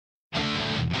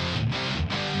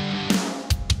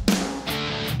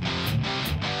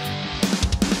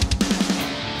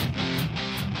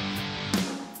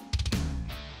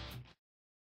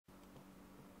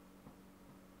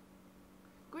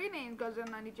name is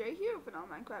Godzilla90J here with another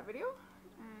Minecraft video.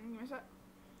 And give me a sec.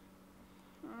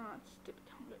 Oh, stupid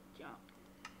hunger jump.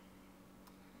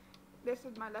 This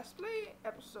is my Let's Play,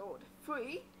 episode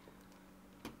 3.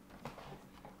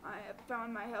 I have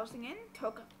found my house again.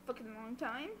 Took a fucking long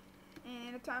time.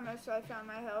 And the time I found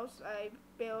my house, I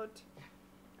built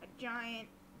a giant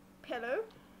pillow.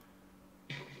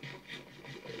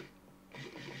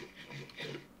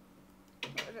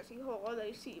 Let's see, hold on,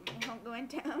 they see my hunger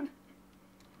went down.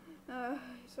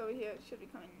 So here it should be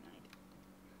coming tonight.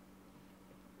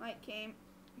 Night came,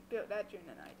 built that during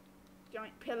the night.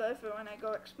 Giant pillow for when I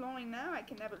go exploring now, I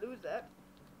can never lose that.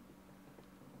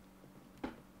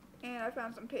 And I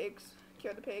found some pigs,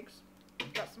 killed the pigs.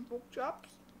 Got some pork chops.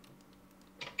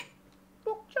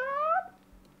 Pork chop!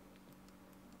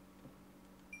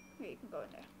 Okay, you can go in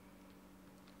there.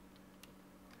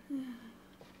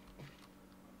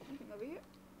 Anything over here?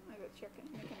 I gotta check it,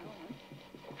 make another one.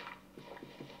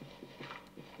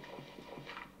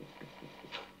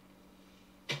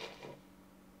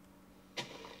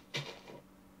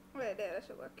 Right there, that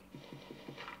should work.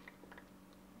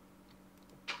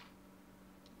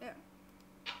 Yeah.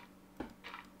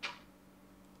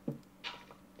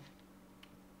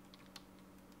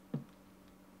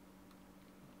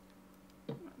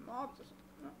 Mobs or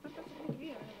something. No, that doesn't need to be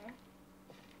here anymore.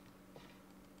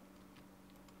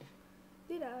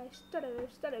 Did I stutter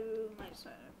my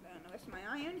rest of my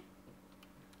iron?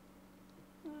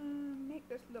 Make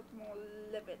this look more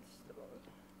livable.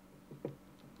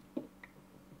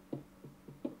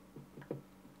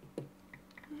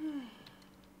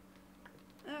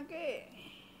 Okay.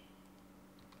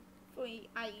 Free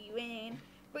iron,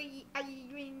 free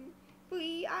iron,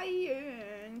 free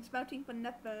iron, smelting from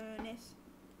the furnace.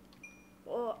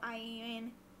 For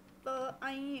iron, for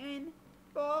iron,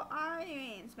 for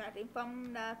iron, smelting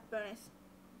from the furnace.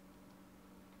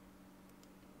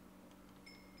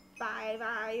 5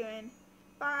 iron,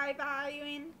 5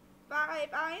 iron, 5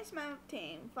 iron,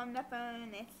 smelting from the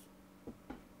furnace.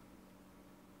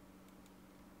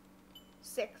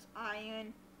 6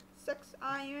 iron, 6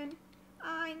 iron.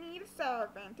 I need a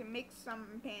servant to make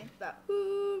some pants, but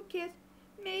who cares?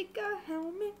 Make a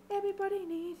helmet, everybody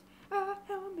needs a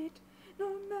helmet.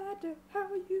 No matter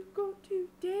how you go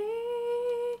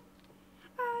today,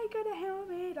 I got a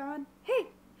helmet on. Hey!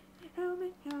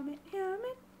 Helmet, helmet,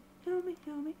 helmet, helmet,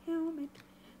 helmet, helmet.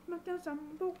 Smoke down some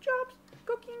pork chops,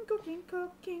 cooking, cooking,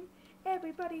 cooking.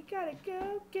 Everybody gotta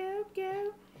go, go,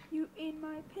 go. You in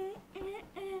my pants,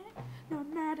 no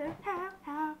matter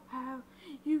how.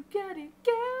 You gotta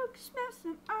go, smell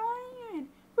some iron.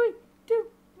 3, 2,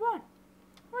 1.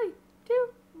 3,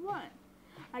 2, 1.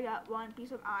 I got one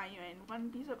piece of iron, 1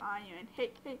 piece of iron.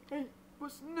 Hey, hey, hey,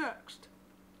 what's next?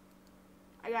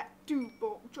 I got 2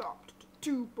 pork chops,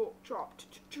 2 pork chops,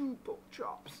 2 pork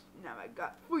chops. Now I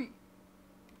got 3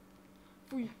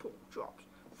 pork chops,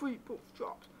 3 pork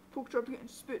chops. Pork chops getting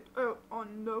spit out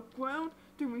on the ground,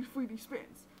 doing 3D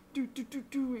spins. Doing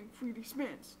 3D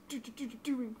spins.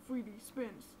 Doing 3D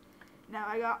spins. Now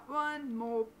I got 1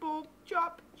 more pork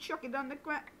chop, chuck it on the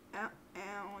ground,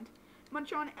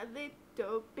 munch on it a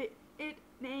little bit,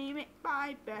 name it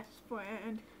my best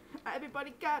friend.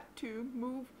 Everybody got to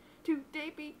move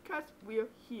today because we're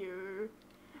here.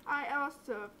 I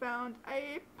also found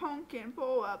a pumpkin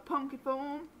for a pumpkin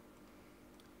farm.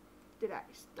 Did I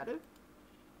stutter?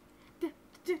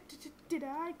 Did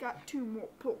I got 2 more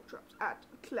pork chops at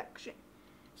a collection?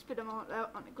 Spit them all out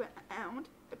on the ground.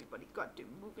 Everybody got to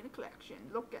move in a collection.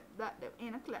 Look at that, they're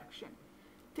in a collection.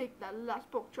 Take that last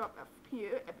pork chop up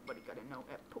here. Everybody gotta know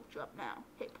that pork chop now.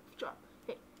 Hey, pork chop.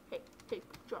 Hey, hey, hey,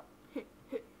 pork chop. Hey,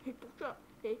 hey, hey, pork chop.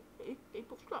 Hey, hey, hey,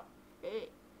 pork chop. Hey,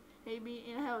 hey, me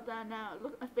in hell down now.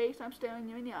 Look at my face, I'm staring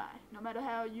you in the eye. No matter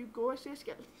how you go, I say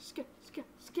skelly.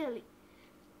 Skelly.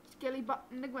 Skelly butt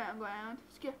in the ground.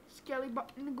 Skelly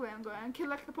butt in the ground.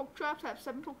 Collect the pork chops. Have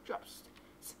 7 pork chops.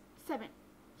 7.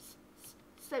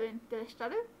 7. Did I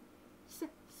stutter? 7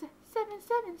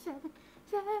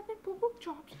 pork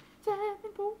chops.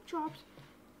 7 pork chops.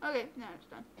 Okay, now it's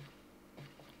done.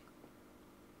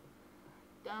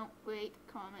 Don't rate,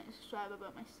 comment, and subscribe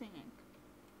about my singing.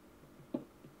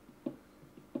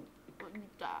 Or you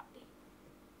die.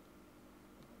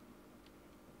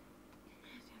 I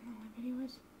don't know what video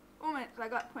is. 4 minutes, I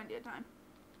got plenty of time.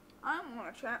 I'm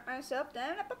gonna trap myself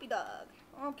down a puppy dog.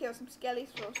 I'll kill some skellies,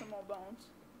 throw some more bones.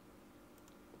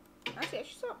 Actually, I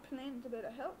should start planning to build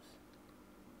a house.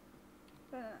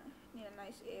 But need a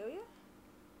nice area.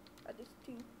 I just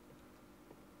 2.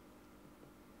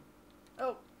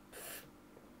 Oh.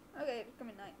 Okay, it's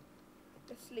coming night.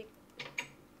 Just sleep.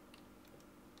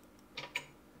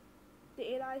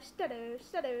 Did I stutter?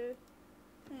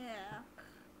 Yeah.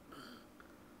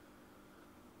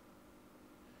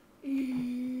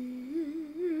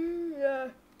 Yeah.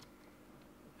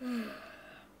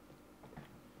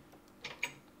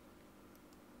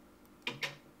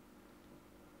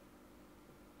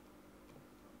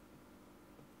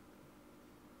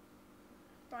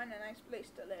 Find a nice place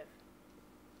to live.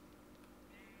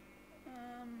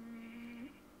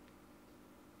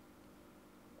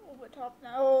 Over top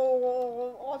now.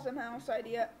 Oh, awesome house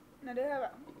idea. Now they have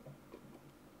a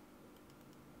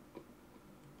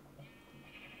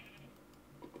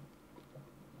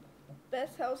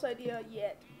best house idea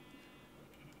yet.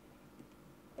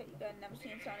 Hey, you guys never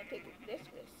seen someone take this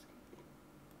risk.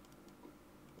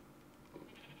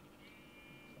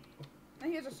 Now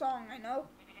here's a song I know.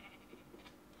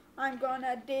 I'm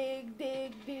gonna dig,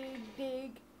 dig, dig,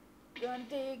 dig. Gonna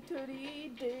dig to the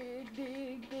dig,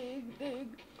 dig, dig, dig.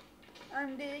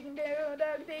 I'm digging down,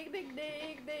 dig, dig,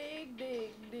 dig, dig,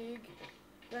 dig, dig.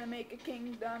 Gonna make a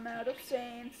kingdom out of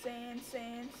sand, sand,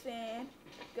 sand, sand.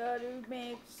 Gotta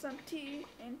make some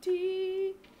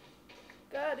TNT.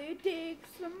 Gotta dig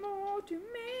some more to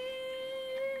make.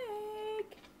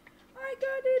 I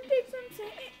gotta dig some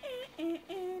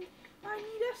sand. I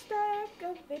need a stack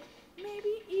of it,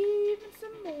 maybe even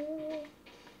some more.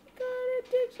 Gotta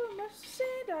dig so much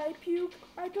sand I puke.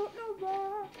 I don't know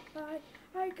why.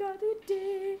 I gotta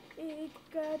dig,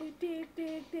 gotta dig,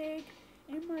 dig, dig.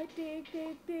 In my dig,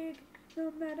 dig, dig.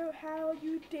 No matter how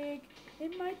you dig,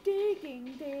 in my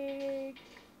digging dig.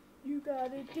 You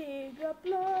gotta dig a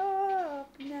block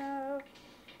now.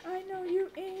 I know you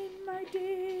in my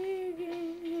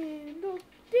digging handle.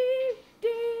 Dig,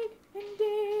 dig, and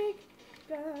dig.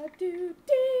 Got to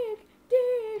dig,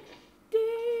 dig,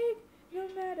 dig. No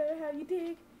matter how you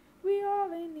dig, we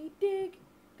all in the dig.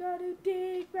 Gotta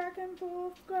dig back and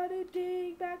forth. Gotta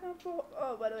dig back and forth.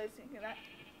 Oh, by the way, thinking that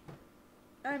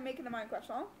I'm making a Minecraft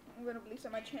song. I'm gonna release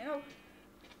on my channel.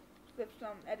 Slip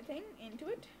some editing into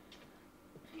it.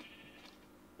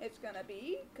 It's gonna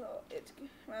be called, it's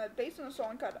based on a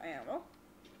song called Animal.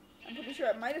 I'm pretty sure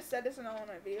I might have said this in all of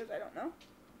my videos, I don't know.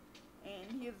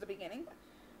 And here's the beginning.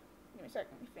 Give me a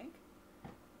second, let me think.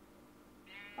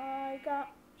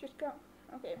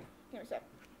 Okay, give me a sec.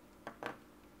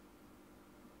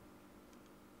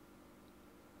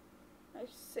 I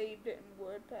saved it in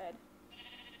WordPad.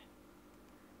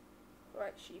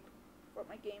 Right, sheep. But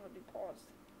my game would be paused.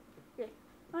 Okay.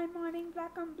 I'm mining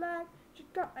black on black.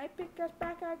 Just got my pickaxe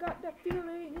back. I got that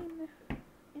feeling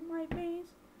in my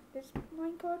veins. This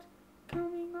minecart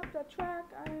coming up the track.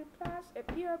 I am fast.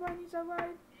 If your boy needs a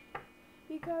ride,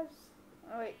 because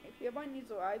if your boy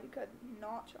needs a ride, because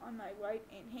Notch on my right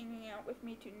and hanging out with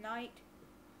me tonight.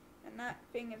 And that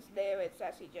thing is there. It's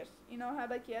actually just, you know how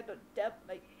like you had the devil,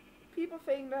 like people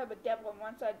think they have a devil on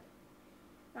one side.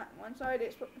 Not on one side.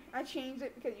 I changed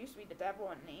it because it used to be the devil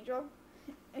and an angel.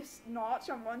 It's Notch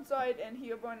on one side and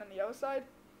Herobrine on the other side,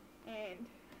 and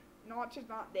Notch is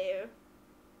not there,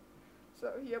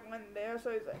 so Herobrine there,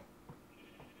 so he's like,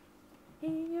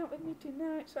 hang out with me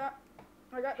tonight. So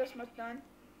I got this much done.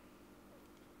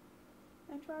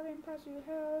 I'm driving past your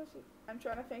house. I'm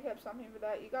trying to think of something for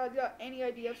that. You guys got any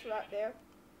ideas for that there?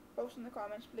 Post in the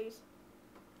comments, please.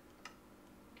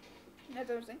 That's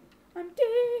everything. I'm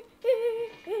digging.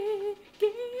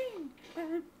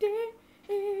 I'm digging.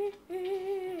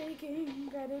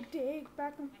 Gotta dig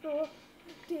back and forth.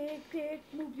 Dig, dig.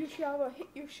 Move your shovel. Hit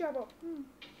your shovel.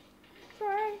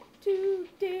 Try to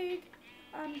dig.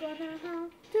 I'm gonna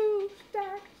have 2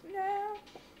 stacks now.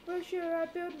 Where should I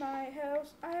build my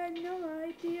house? I had no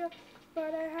idea,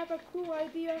 but I have a cool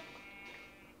idea.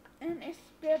 And it's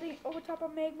building over top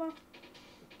of magma.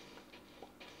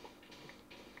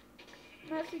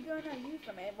 I'm actually gonna use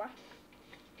the magma.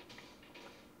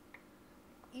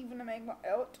 Even the magma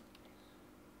out.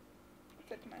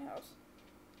 Set to my house.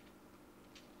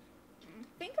 I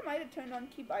think I might have turned on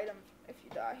keep items if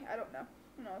you die. I don't know.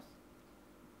 Who knows?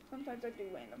 Sometimes I do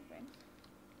random things.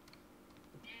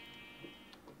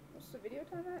 What's the video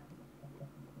time at?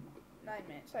 9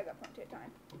 minutes. I got plenty of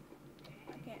time.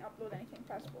 I can't upload anything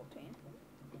past 14.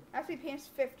 Actually, past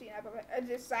 15. It's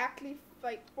exactly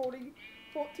like 14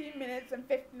 minutes and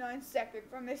 59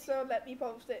 seconds on this, so let me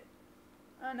post it.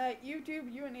 On YouTube,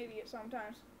 you're an idiot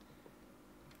sometimes.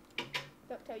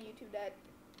 Don't tell YouTube that.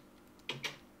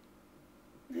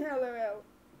 LOL.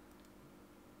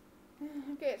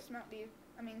 Okay, smelt these.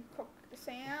 Cook the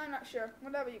sand. I'm not sure.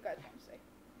 Whatever you guys want to say.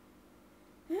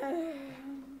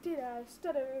 Did I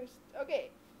stutter?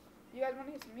 Okay. You guys want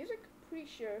to hear some music? Pretty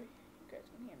sure you guys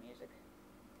can hear music.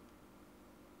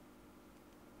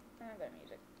 I don't got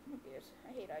music. Who cares?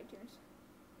 I hate iTunes.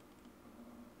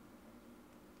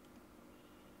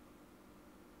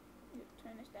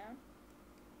 down.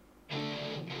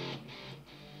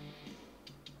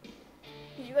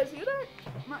 Can you guys hear that?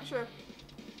 I'm not sure.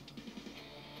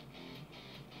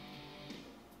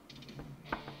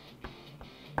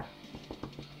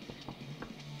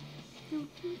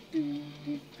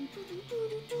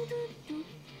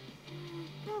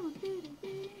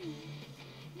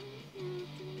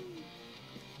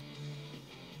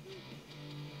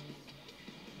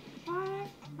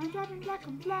 I'm driving black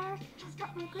on black.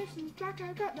 Got my Christmas black.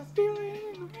 I got the feeling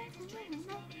in my hands.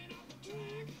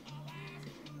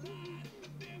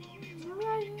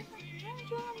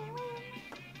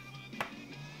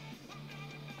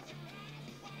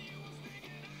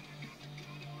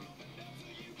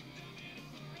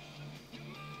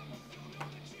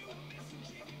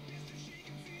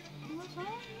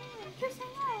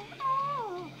 Kissing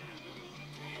oh,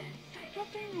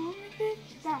 nothing wrong with it.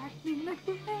 Acting like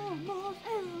we're animals.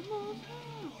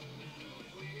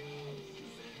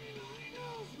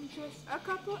 Just a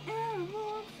couple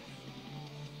animals.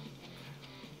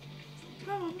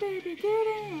 Come on, baby, get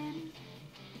in.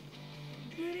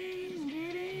 Get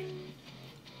in.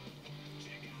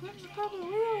 Let's a couple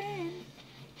real in.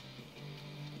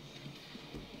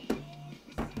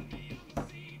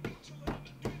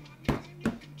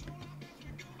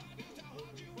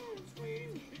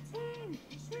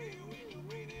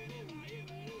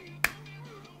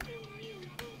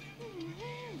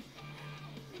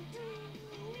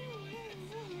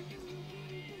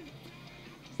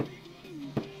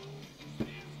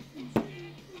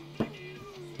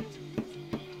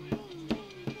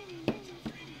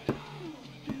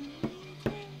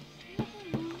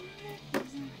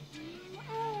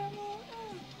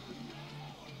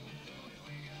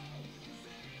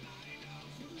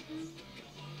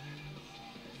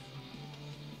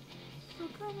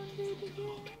 Come on, baby,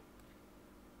 yeah.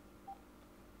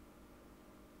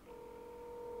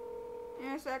 In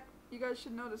a sec, you guys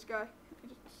should know this guy.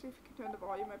 Just see if you can turn the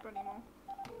volume up anymore.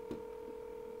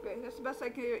 Okay, that's the best I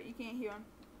can hear. You can't hear him.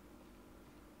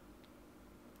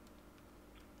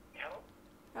 Hello?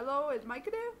 Hello, is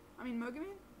Micah there? I mean,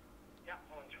 Mogaman? Yeah,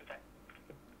 hold on, just a sec.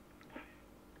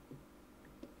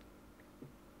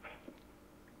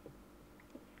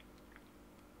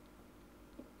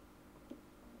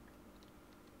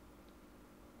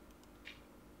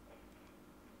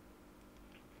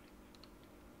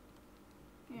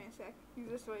 Yeah, in a sec. He's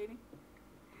just waiting.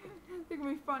 It's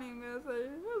gonna be funny. I'm gonna say,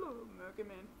 hello,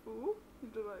 Mogaman fool.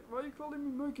 He's just like, why are you calling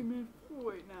me Mogaman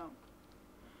fool right now?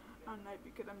 I'm not,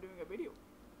 because I'm doing a video.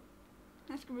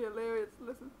 That's gonna be hilarious.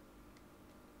 Listen.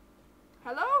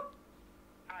 Hello?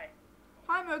 Hi.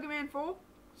 Hi, Mogaman fool.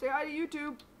 Say hi to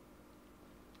YouTube.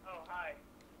 Oh, hi.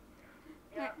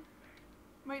 Yeah.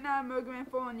 Right now, I'm Mogaman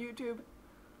fool on YouTube.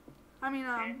 I mean,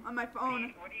 Okay. on my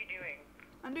phone. What are you doing?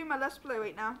 I'm doing my Let's Play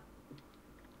right now.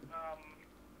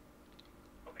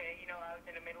 Okay, you know, I was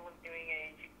in the middle of doing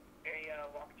a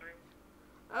walkthrough.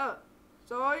 Oh,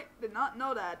 sorry, did not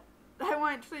know that. I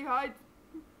wanted to say hi.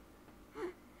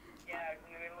 Yeah, I was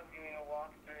in the middle of doing a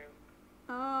walkthrough.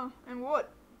 Oh, and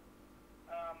what?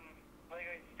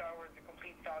 Lego Star Wars: The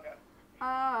Complete Saga.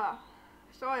 Ah,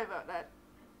 sorry about that.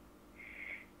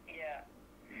 Yeah.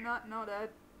 Not know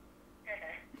that.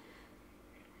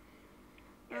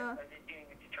 Yes, I was just doing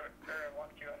a tutorial or a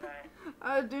walkthrough on that.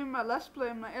 I was doing my Let's Play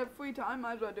in my free time.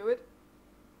 Might as well do it.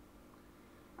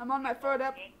 I'm on my third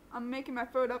I'm making my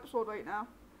third episode right now.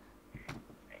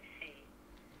 I see.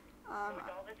 So is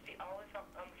all this on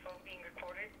the phone being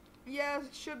recorded? Yes,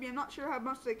 it should be. I'm not sure how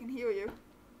much they can hear you.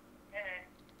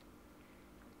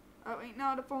 Right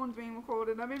now the phone's being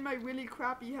recorded. I'm in my really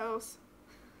crappy house.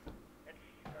 That's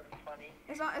sort of funny.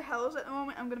 It's not a house at the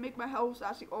moment. I'm gonna make my house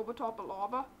actually over top of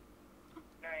lava.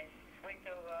 Nice. Wait,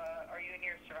 so are you in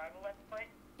your survival let's play?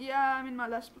 Yeah, I'm in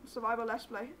my survival Let's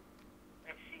Play.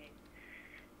 I see.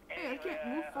 Hey, I can't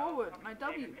move forward. My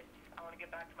W. I want to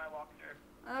get back to my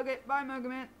walkthrough. Okay, bye,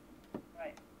 Mogaman.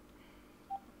 Bye.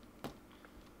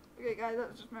 Okay, guys,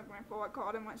 that's just Mogaman 4. I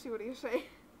called him. Let's see what he say.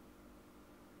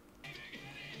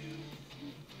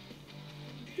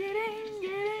 Get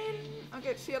in.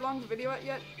 Okay, see how long the video at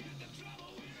yet?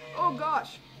 Oh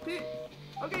gosh.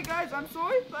 Okay, guys, I'm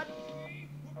sorry, but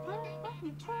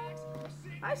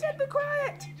I said be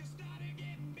quiet.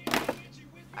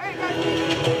 Alright,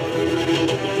 guys.